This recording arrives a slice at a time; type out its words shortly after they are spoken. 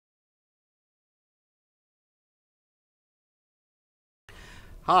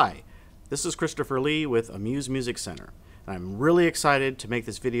Hi, this is Christopher Lee with AMUSE Music Center, and I'm really excited to make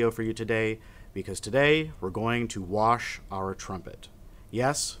this video for you today because today we're going to wash our trumpet.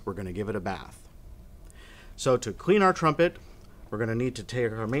 Yes, we're going to give it a bath. So to clean our trumpet, we're going to need to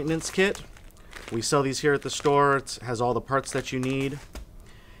take our maintenance kit. We sell these here at the store. It has all the parts that you need.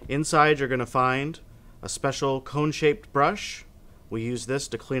 Inside you're going to find a special cone-shaped brush. We use this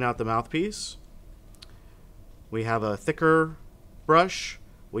to clean out the mouthpiece. We have a thicker brush.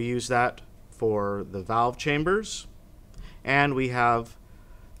 We use that for the valve chambers. And we have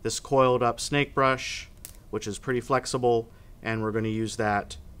this coiled up snake brush, which is pretty flexible, and we're going to use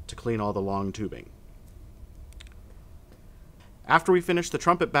that to clean all the long tubing. After we finish the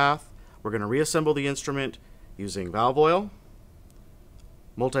trumpet bath, we're going to reassemble the instrument using valve oil,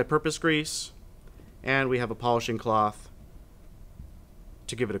 multi-purpose grease, and we have a polishing cloth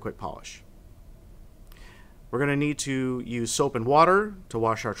to give it a quick polish. We're going to need to use soap and water to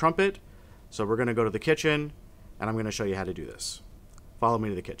wash our trumpet, so we're going to go to the kitchen and I'm going to show you how to do this. Follow me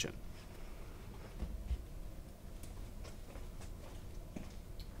to the kitchen.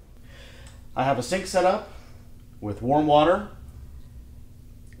 I have a sink set up with warm water.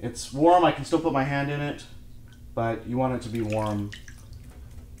 It's warm, I can still put my hand in it, but you want it to be warm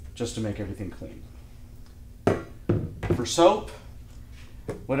just to make everything clean. For soap,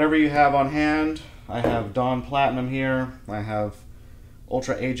 whatever you have on hand, I have Dawn Platinum here. I have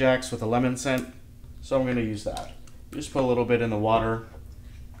Ultra Ajax with a lemon scent, so I'm going to use that. Just put a little bit in the water,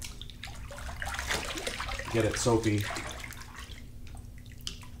 get it soapy.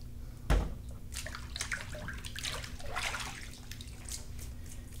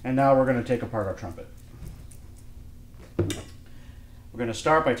 And now we're going to take apart our trumpet. We're going to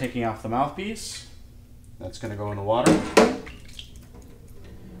start by taking off the mouthpiece. That's going to go in the water.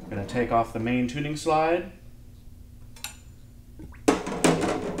 I'm going to take off the main tuning slide.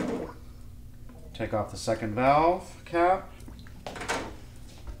 Take off the second valve cap,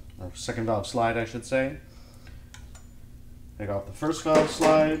 or second valve slide I should say. Take off the first valve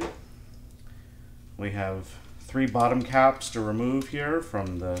slide. We have 3 bottom caps to remove here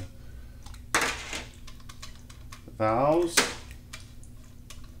from the valves.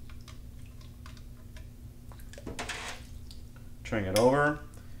 Turning it over.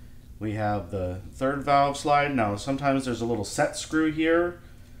 We have the third valve slide. Now sometimes there's a little set screw here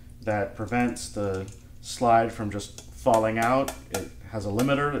that prevents the slide from just falling out. It has a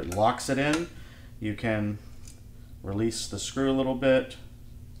limiter, it locks it in. You can release the screw a little bit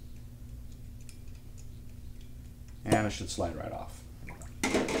and it should slide right off.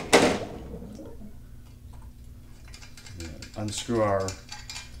 Unscrew our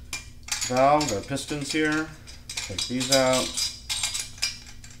valves, our pistons here, take these out.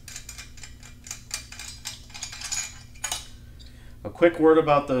 A quick word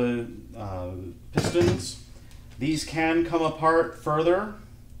about the pistons. These can come apart further.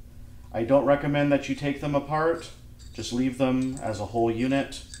 I don't recommend that you take them apart. Just leave them as a whole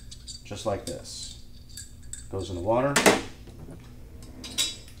unit, just like this. Goes in the water.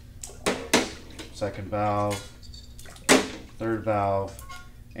 Second valve, third valve,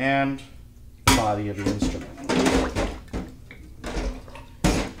 and body of the instrument.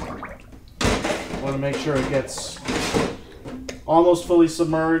 Want to make sure it gets almost fully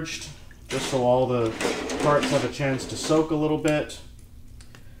submerged, just so all the parts have a chance to soak a little bit.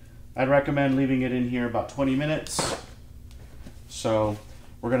 I'd recommend leaving it in here about 20 minutes. So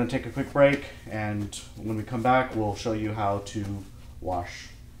we're going to take a quick break, and when we come back we'll show you how to wash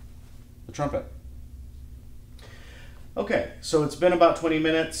the trumpet. Okay, so it's been about 20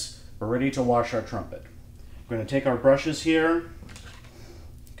 minutes. We're ready to wash our trumpet. We're going to take our brushes here.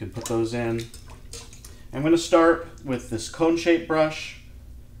 You can put those in. I'm going to start with this cone-shaped brush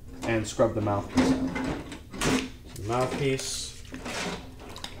and scrub the mouthpiece out. The mouthpiece,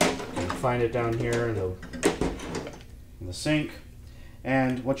 you can find it down here in the sink.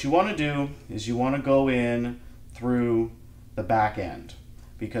 And what you want to do is you want to go in through the back end,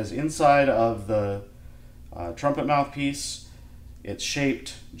 because inside of the trumpet mouthpiece, it's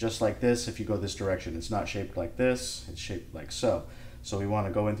shaped just like this. If you go this direction, it's not shaped like this, it's shaped like so. So we want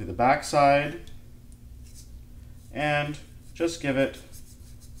to go in through the back side and just give it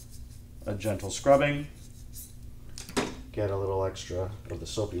a gentle scrubbing. Get a little extra of the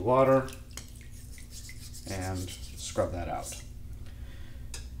soapy water and scrub that out.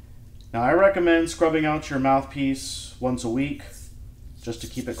 Now I recommend scrubbing out your mouthpiece once a week just to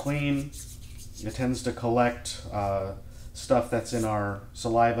keep it clean. It tends to collect stuff that's in our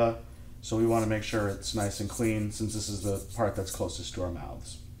saliva, so we want to make sure it's nice and clean since this is the part that's closest to our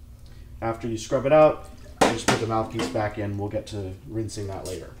mouths. After you scrub it out, just put the mouthpiece back in. We'll get to rinsing that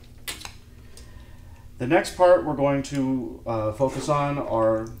later. The next part we're going to focus on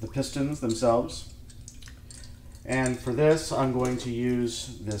are the pistons themselves. And for this, I'm going to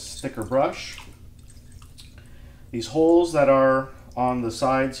use this thicker brush. These holes that are on the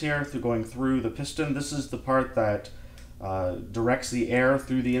sides here, going through the piston, this is the part that directs the air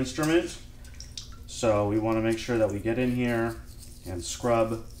through the instrument. So we want to make sure that we get in here and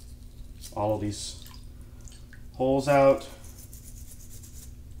scrub all of these holes out.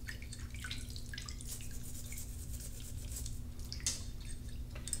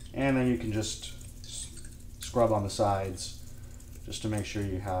 And then you can just scrub on the sides just to make sure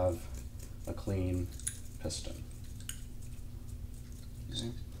you have a clean piston.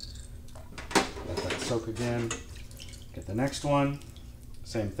 Okay. Let that soak again. Get the next one.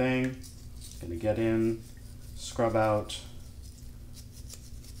 Same thing. Gonna get in, scrub out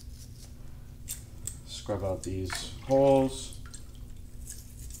these holes.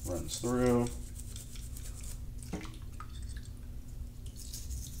 Runs through.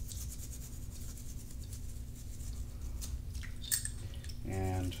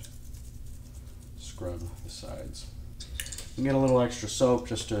 And scrub the sides. And get a little extra soap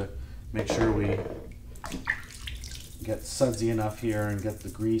just to make sure we get sudsy enough here and get the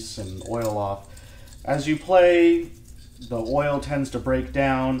grease and oil off. As you play, the oil tends to break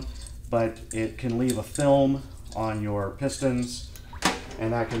down, but it can leave a film on your pistons,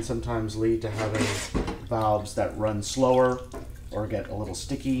 and that can sometimes lead to having valves that run slower or get a little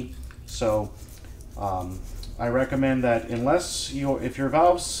sticky. So I recommend that if your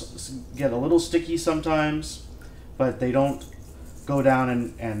valves get a little sticky sometimes, but they don't go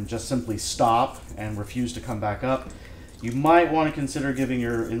down and just simply stop and refuse to come back up, you might want to consider giving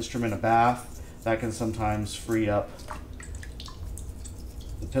your instrument a bath. That can sometimes free up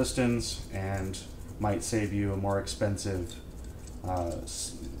the pistons and might save you a more expensive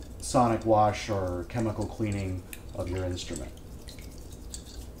sonic wash or chemical cleaning of your instrument.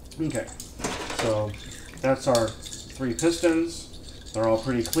 Okay, so that's our 3 pistons. They're all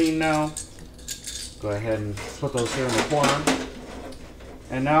pretty clean now. Go ahead and put those here in the corner.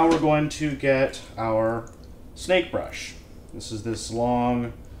 And now we're going to get our snake brush. This is this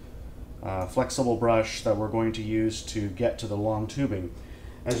long, flexible brush that we're going to use to get to the long tubing.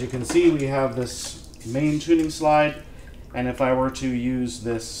 As you can see, we have this main tuning slide, and if I were to use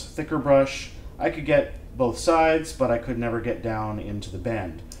this thicker brush, I could get both sides, but I could never get down into the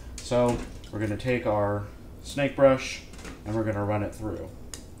bend. So we're going to take our snake brush and we're going to run it through.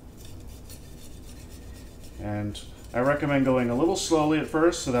 And I recommend going a little slowly at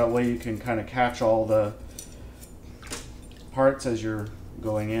first, so that way you can kind of catch all the parts as you're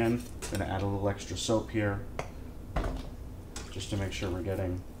going in. I'm going to add a little extra soap here just to make sure we're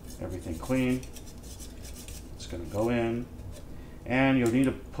getting everything clean. It's going to go in, and you'll need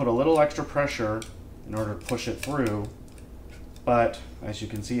to put a little extra pressure in order to push it through, but as you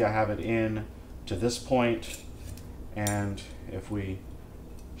can see, I have it in to this point, and if we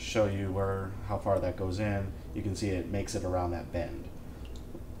show you how far that goes in, you can see it makes it around that bend,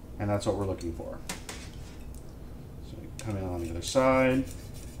 and that's what we're looking for. So we come in on the other side,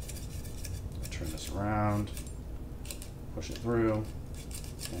 turn this around, push it through,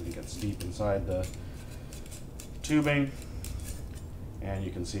 and it gets deep inside the tubing, and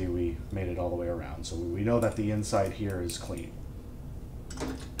you can see we made it all the way around, so we know that the inside here is clean.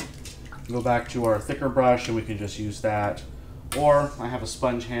 Go back to our thicker brush and we can just use that, or I have a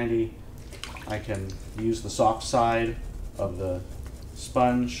sponge handy. I can use the soft side of the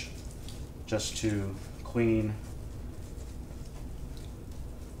sponge just to clean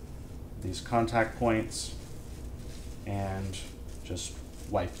these contact points and just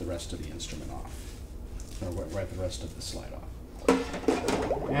wipe the rest of the instrument off, or wipe the rest of the slide off.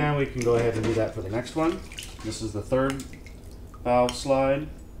 And we can go ahead and do that for the next one. This is the 3rd valve slide.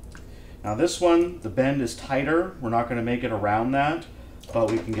 Now this one, the bend is tighter. We're not going to make it around that,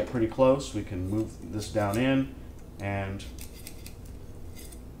 but we can get pretty close. We can move this down in and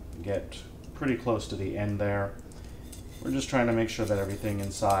get pretty close to the end there. We're just trying to make sure that everything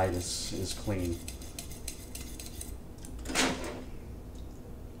inside is clean.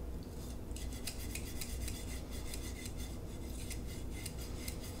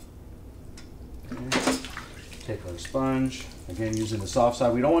 Okay. Take our sponge, again using the soft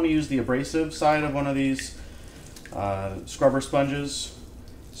side. We don't want to use the abrasive side of one of these scrubber sponges.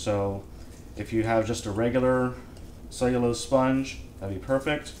 So if you have just a regular cellulose sponge, that'd be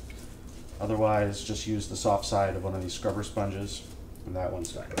perfect. Otherwise, just use the soft side of one of these scrubber sponges, and that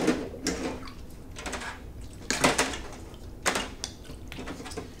one's fine.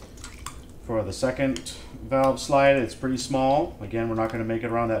 For the second valve slide, it's pretty small. Again, we're not going to make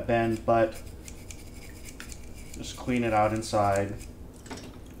it around that bend, but just clean it out inside.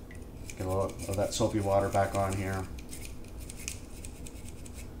 Get a little of that soapy water back on here.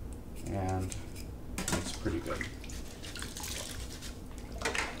 And it's pretty good.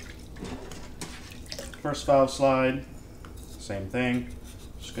 First valve slide, same thing.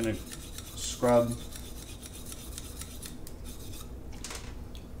 Just going to scrub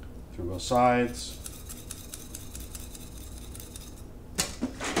through both sides.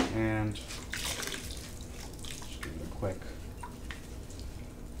 And just give it a quick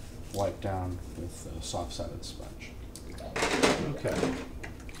wipe down with a soft-sided sponge. Okay.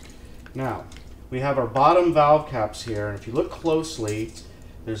 Now, we have our bottom valve caps here, and if you look closely,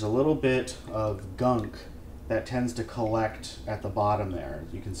 there's a little bit of gunk that tends to collect at the bottom there.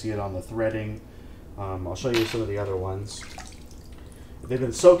 You can see it on the threading. I'll show you some of the other ones. They've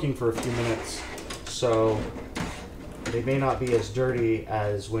been soaking for a few minutes, so they may not be as dirty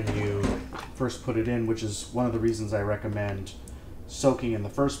as when you first put it in, which is one of the reasons I recommend soaking in the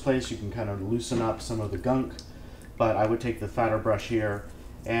first place. You can kind of loosen up some of the gunk, but I would take the fatter brush here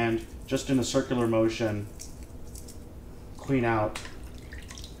and just in a circular motion clean out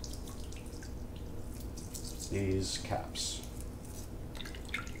these caps.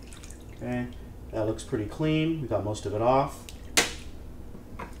 Okay, that looks pretty clean. We got most of it off.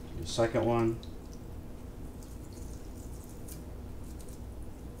 The second one.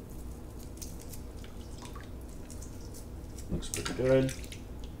 Looks pretty good.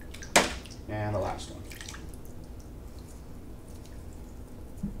 And the last one.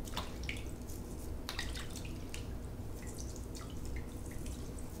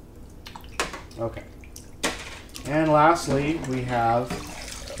 Okay. And lastly, we have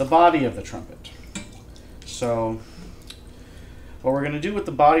the body of the trumpet. So what we're going to do with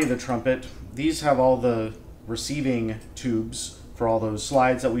the body of the trumpet, these have all the receiving tubes for all those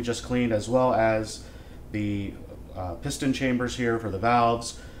slides that we just cleaned, as well as the piston chambers here for the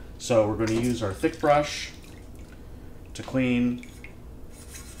valves. So we're going to use our thick brush to clean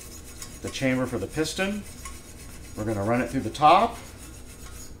the chamber for the piston. We're going to run it through the top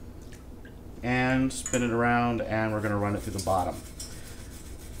and spin it around, and we're going to run it through the bottom.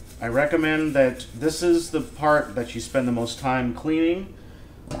 I recommend that this is the part that you spend the most time cleaning.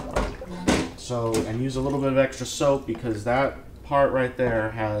 So, and use a little bit of extra soap, because that part right there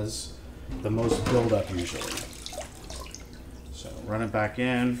has the most buildup usually. So run it back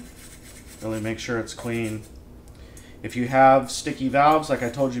in, really make sure it's clean. If you have sticky valves, like I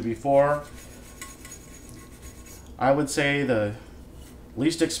told you before, I would say the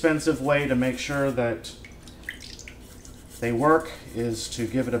least expensive way to make sure that they work is to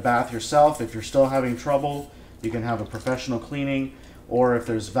give it a bath yourself. If you're still having trouble, you can have a professional cleaning, or if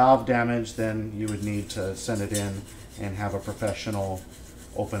there's valve damage, then you would need to send it in and have a professional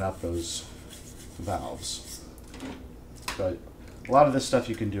open up those valves. But a lot of this stuff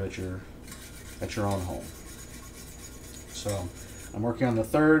you can do at your own home. So I'm working on the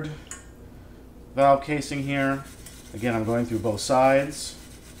third valve casing here. Again, I'm going through both sides.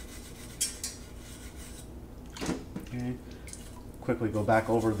 Okay. Quickly go back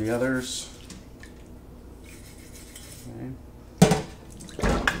over the others. Okay.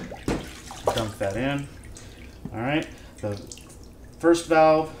 Dump that in. All right. The first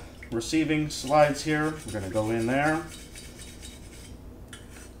valve receiving slides here, we're going to go in there.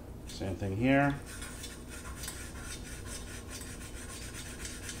 Same thing here.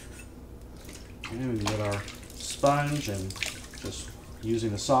 And we get our sponge, and just using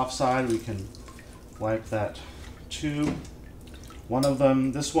the soft side, we can wipe that tube. One of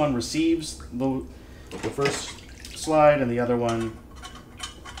them, this one receives the first slide, and the other one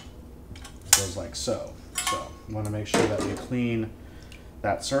goes like so. So we want to make sure that we clean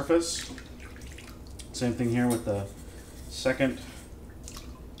that surface. Same thing here with the second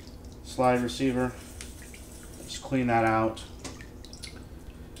slide receiver. Just clean that out.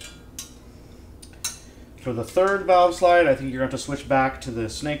 For the third valve slide, I think you're going to have to switch back to the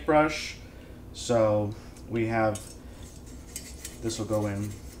snake brush. So we have, this will go in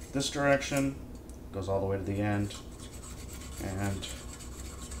this direction, goes all the way to the end, and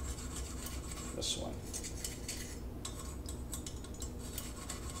this one.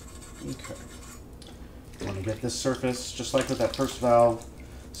 Okay. You want to get this surface, just like with that first valve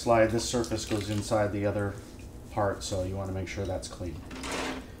slide, this surface goes inside the other part, so you want to make sure that's clean.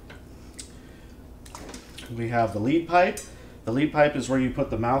 We have the lead pipe. The lead pipe is where you put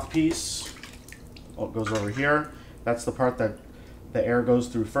the mouthpiece. Oh, it goes over here. That's the part that the air goes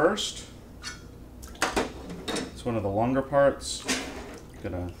through first. It's one of the longer parts. I'm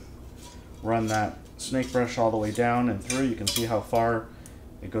gonna run that snake brush all the way down and through. You can see how far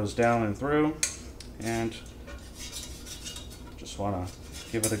it goes down and through, and just want to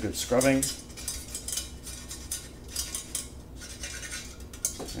give it a good scrubbing.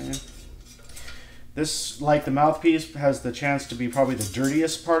 Okay. This, like the mouthpiece, has the chance to be probably the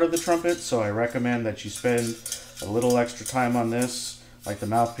dirtiest part of the trumpet, so I recommend that you spend a little extra time on this, like the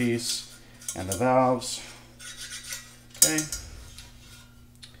mouthpiece and the valves. Okay.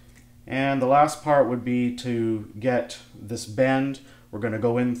 And the last part would be to get this bend. We're going to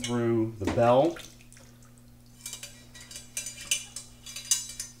go in through the bell.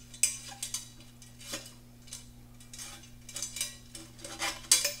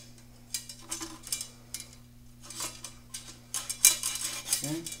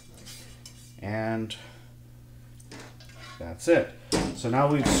 Okay. And that's it. So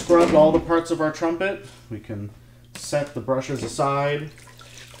now we've scrubbed all the parts of our trumpet. We can set the brushes aside.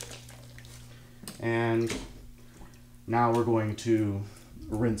 And now we're going to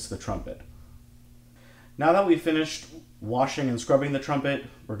rinse the trumpet. Now that we've finished washing and scrubbing the trumpet,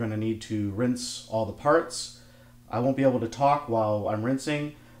 we're going to need to rinse all the parts. I won't be able to talk while I'm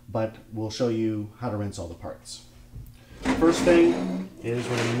rinsing, but we'll show you how to rinse all the parts. First thing is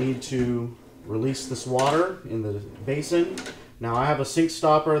we're going to need to release this water in the basin. Now I have a sink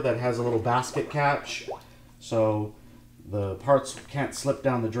stopper that has a little basket catch, so the parts can't slip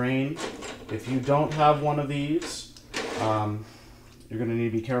down the drain. If you don't have one of these, you're going to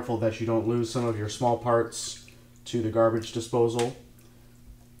need to be careful that you don't lose some of your small parts to the garbage disposal.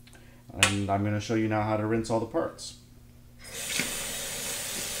 And I'm going to show you now how to rinse all the parts.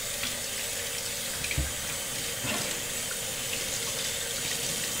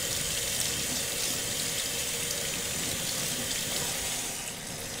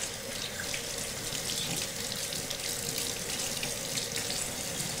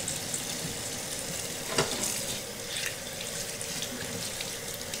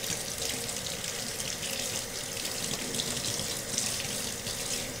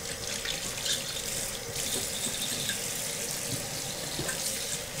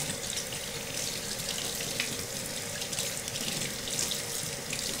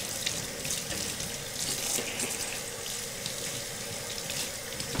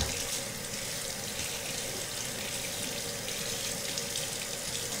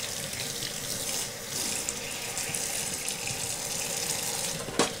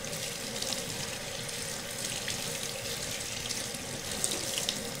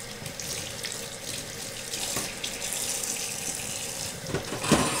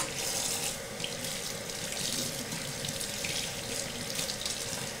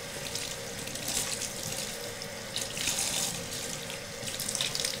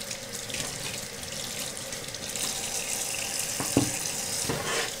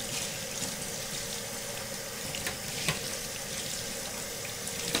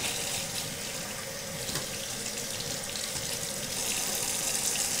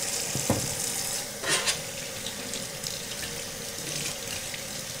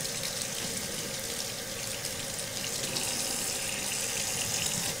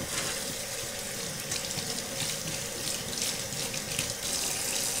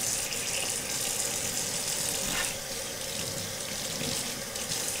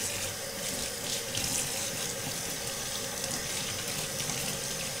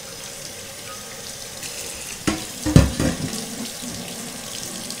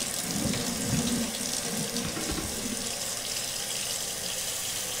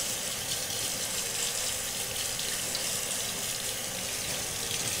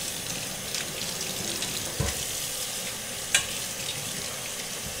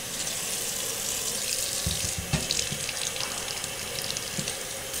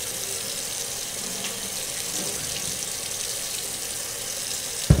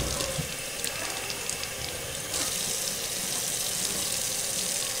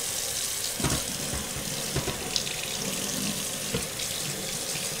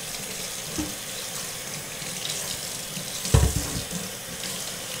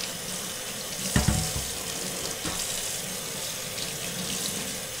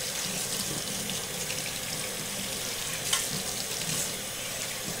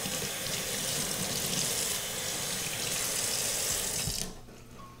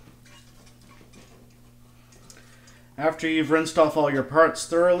 After you've rinsed off all your parts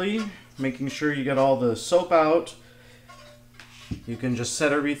thoroughly, making sure you get all the soap out, you can just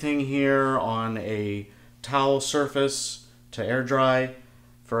set everything here on a towel surface to air dry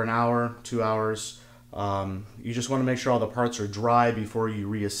for an hour, 2 hours. You just want to make sure all the parts are dry before you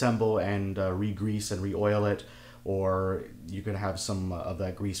reassemble and re-grease and re-oil it. or you could have some of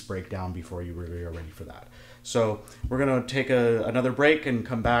that grease break down before you really are ready for that. So we're going to take another break and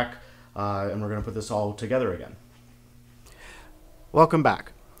come back, and we're going to put this all together again. Welcome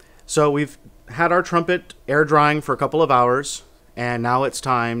back. So we've had our trumpet air drying for a couple of hours, and now it's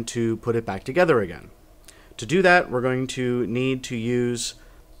time to put it back together again. To do that, we're going to need to use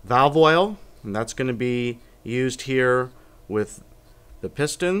valve oil, and that's going to be used here with the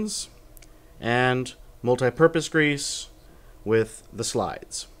pistons, and multi-purpose grease with the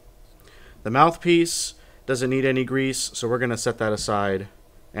slides. The mouthpiece doesn't need any grease, so we're going to set that aside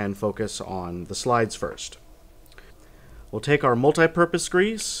and focus on the slides first. We'll take our multi-purpose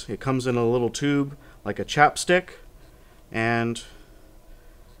grease. It comes in a little tube like a chapstick, and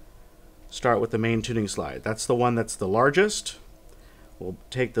start with the main tuning slide. That's the one that's the largest. We'll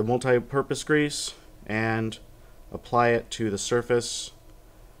take the multi-purpose grease and apply it to the surface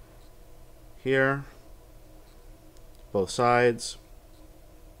here, both sides.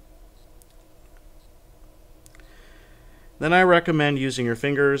 Then I recommend using your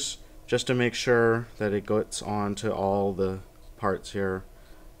fingers just to make sure that it gets onto all the parts here.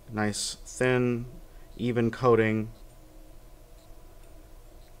 Nice, thin, even coating.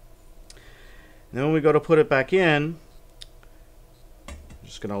 And then when we go to put it back in, I'm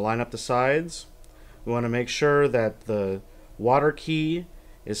just going to line up the sides. We want to make sure that the water key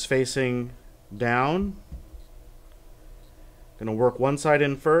is facing down. Going to work one side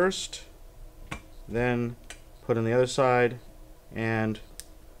in first, then put in the other side and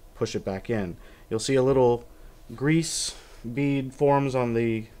push it back in. You'll see a little grease bead forms on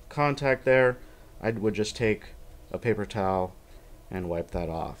the contact there. I would just take a paper towel and wipe that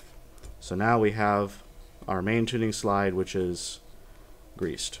off. So now we have our main tuning slide, which is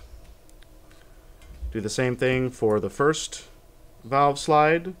greased. Do the same thing for the first valve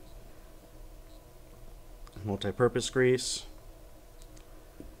slide. Multi-purpose grease.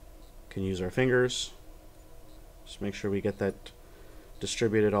 Can use our fingers. Just make sure we get that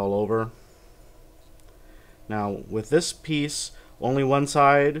distributed all over. Now with this piece, only one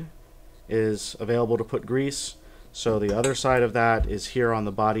side is available to put grease, so the other side of that is here on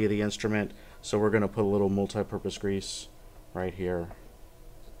the body of the instrument, so we're going to put a little multi-purpose grease right here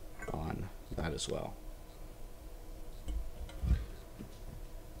on that as well.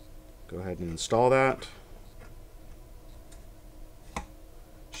 Go ahead and install that.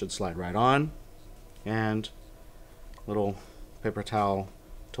 Should slide right on, and little paper towel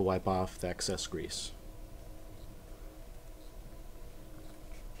to wipe off the excess grease.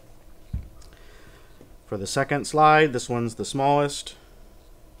 For the second slide, this one's the smallest.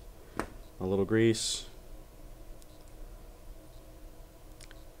 A little grease,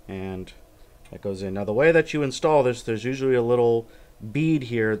 and that goes in. Now the way that you install this, there's usually a little bead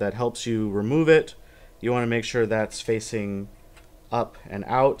here that helps you remove it. You want to make sure that's facing up and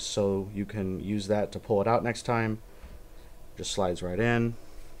out so you can use that to pull it out next time. Just slides right in.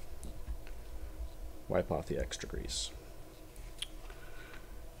 Wipe off the extra grease.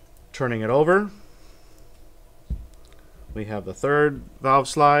 Turning it over, we have the third valve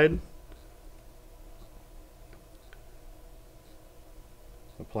slide.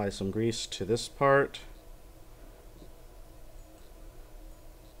 Apply some grease to this part.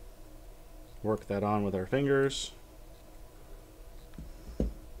 Work that on with our fingers.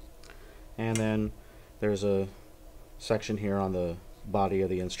 And then there's a section here on the body of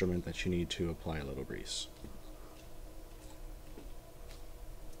the instrument that you need to apply a little grease.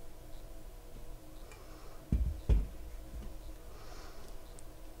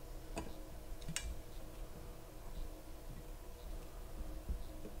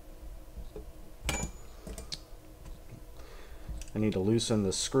 I need to loosen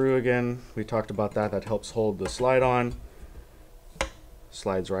the screw again. We talked about that. That helps hold the slide on.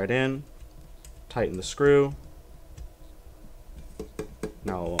 Slides right in. Tighten the screw.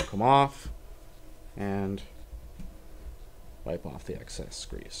 Now it won't come off. And wipe off the excess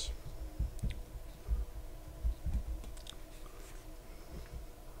grease.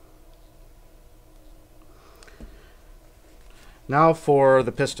 Now for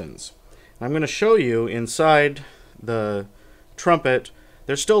the pistons. I'm going to show you inside the trumpet,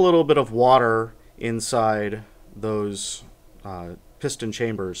 there's still a little bit of water inside those piston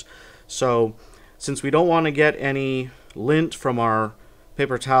chambers. So since we don't want to get any lint from our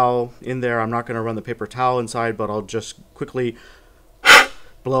paper towel in there, I'm not going to run the paper towel inside, but I'll just quickly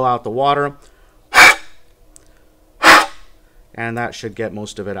blow out the water, and that should get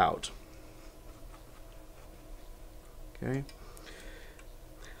most of it out. Okay.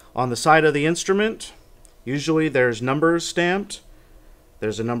 On the side of the instrument, usually there's numbers stamped.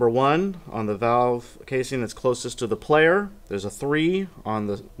 There's a number 1 on the valve casing that's closest to the player. There's a 3 on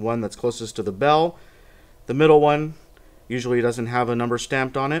the one that's closest to the bell. The middle one usually doesn't have a number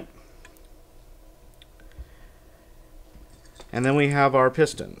stamped on it. And then we have our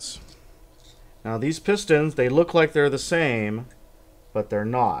pistons. Now these pistons, they look like they're the same, but they're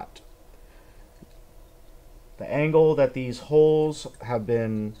not. The angle that these holes have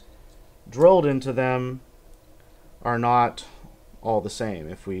been drilled into them are not all the same.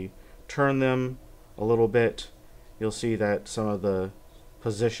 If we turn them a little bit, you'll see that some of the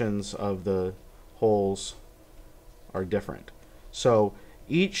positions of the holes are different. So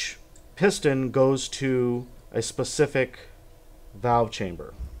each piston goes to a specific valve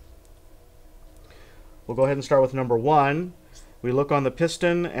chamber. We'll go ahead and start with number 1. We look on the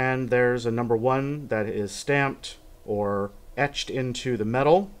piston and there's a number 1 that is stamped or etched into the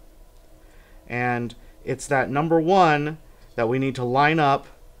metal, and it's that number 1 that we need to line up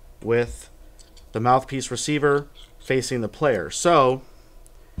with the mouthpiece receiver facing the player. So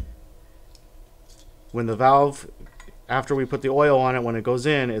when the valve, after we put the oil on it, when it goes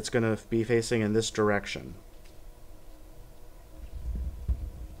in, it's going to be facing in this direction.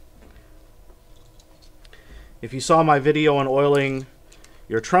 If you saw my video on oiling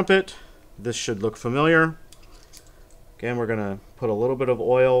your trumpet, this should look familiar. Again, we're going to put a little bit of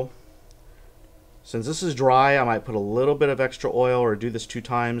oil. Since this is dry, I might put a little bit of extra oil or do this 2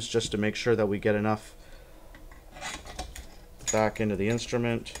 times just to make sure that we get enough back into the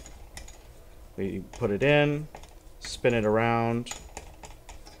instrument. We put it in, spin it around,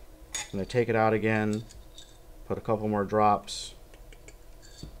 I'm going to take it out again, put a couple more drops,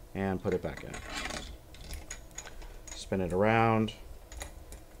 and put it back in. Spin it around,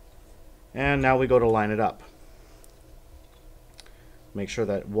 and now we go to line it up. Make sure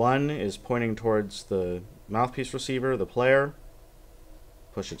that 1 is pointing towards the mouthpiece receiver, the player.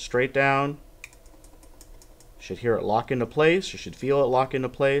 Push it straight down. You should hear it lock into place. You should feel it lock into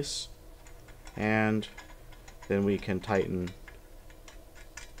place. And then we can tighten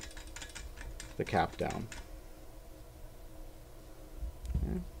the cap down.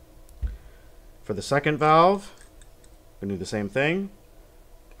 Okay. For the second valve, we do the same thing.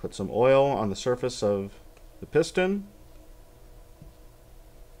 Put some oil on the surface of the piston.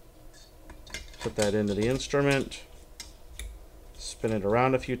 Put that into the instrument. Spin it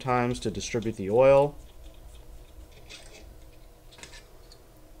around a few times to distribute the oil.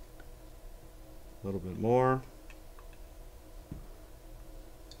 A little bit more.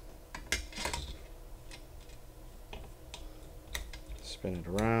 Spin it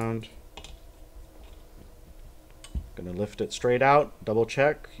around. Going to lift it straight out, double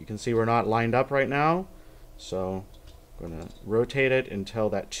check. You can see we're not lined up right now, so I'm going to rotate it until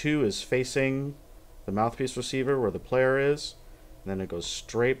that 2 is facing the mouthpiece receiver where the player is, and then it goes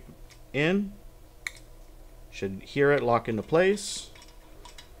straight in. Should hear it lock into place,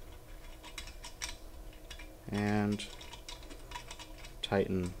 and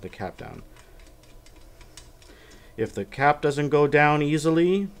tighten the cap down. If the cap doesn't go down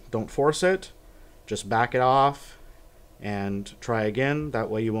easily, don't force it, just back it off and try again. That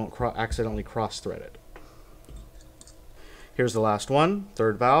way you won't accidentally cross thread it. Here's the last one,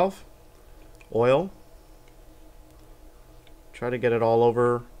 third valve, oil. Try to get it all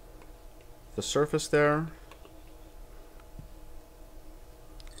over the surface there.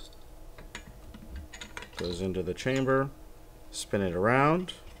 Goes into the chamber, spin it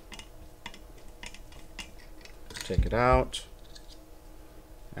around, take it out,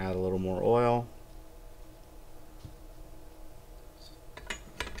 add a little more oil.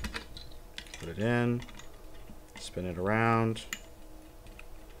 Put it in, spin it around,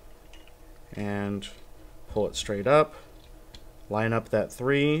 and pull it straight up. Line up that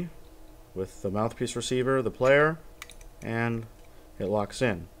 3 with the mouthpiece receiver, the player, and it locks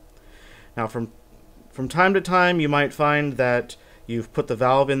in. Now from time to time you might find that you've put the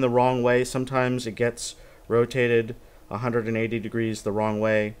valve in the wrong way. Sometimes it gets rotated 180 degrees the wrong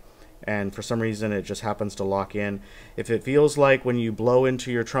way, and for some reason it just happens to lock in. If it feels like when you blow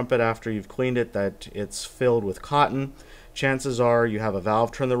into your trumpet after you've cleaned it that it's filled with cotton, chances are you have a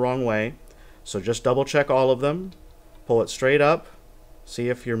valve turned the wrong way. So just double check all of them, pull it straight up, see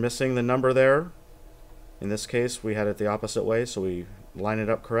if you're missing the number there. In this case we had it the opposite way, so we line it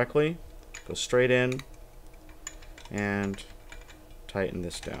up correctly. Go straight in and tighten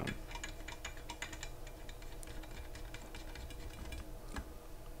this down.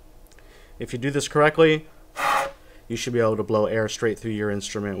 If you do this correctly, you should be able to blow air straight through your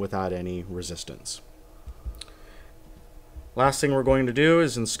instrument without any resistance. Last thing we're going to do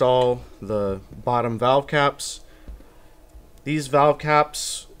is install the bottom valve caps. These valve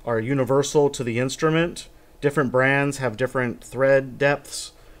caps are universal to the instrument. Different brands have different thread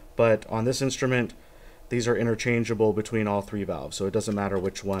depths, but on this instrument, these are interchangeable between all 3 valves, so it doesn't matter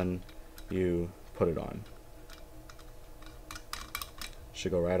which one you put it on.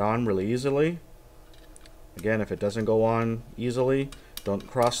 Should go right on really easily. Again, if it doesn't go on easily, don't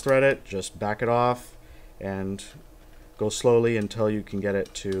cross thread it, just back it off and go slowly until you can get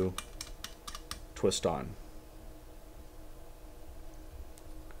it to twist on.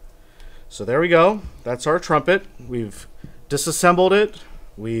 So there we go. That's our trumpet. We've disassembled it.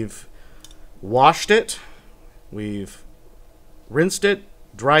 We've washed it. We've rinsed it,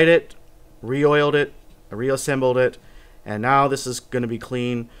 dried it, re-oiled it, reassembled it, and now this is going to be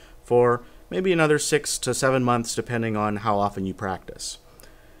clean for maybe another 6 to 7 months depending on how often you practice.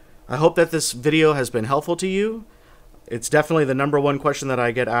 I hope that this video has been helpful to you. It's definitely the #1 question that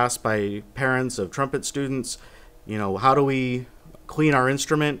I get asked by parents of trumpet students. You know, how do we clean our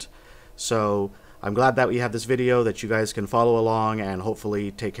instrument? So I'm glad that we have this video that you guys can follow along and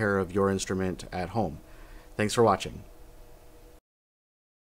hopefully take care of your instrument at home. Thanks for watching.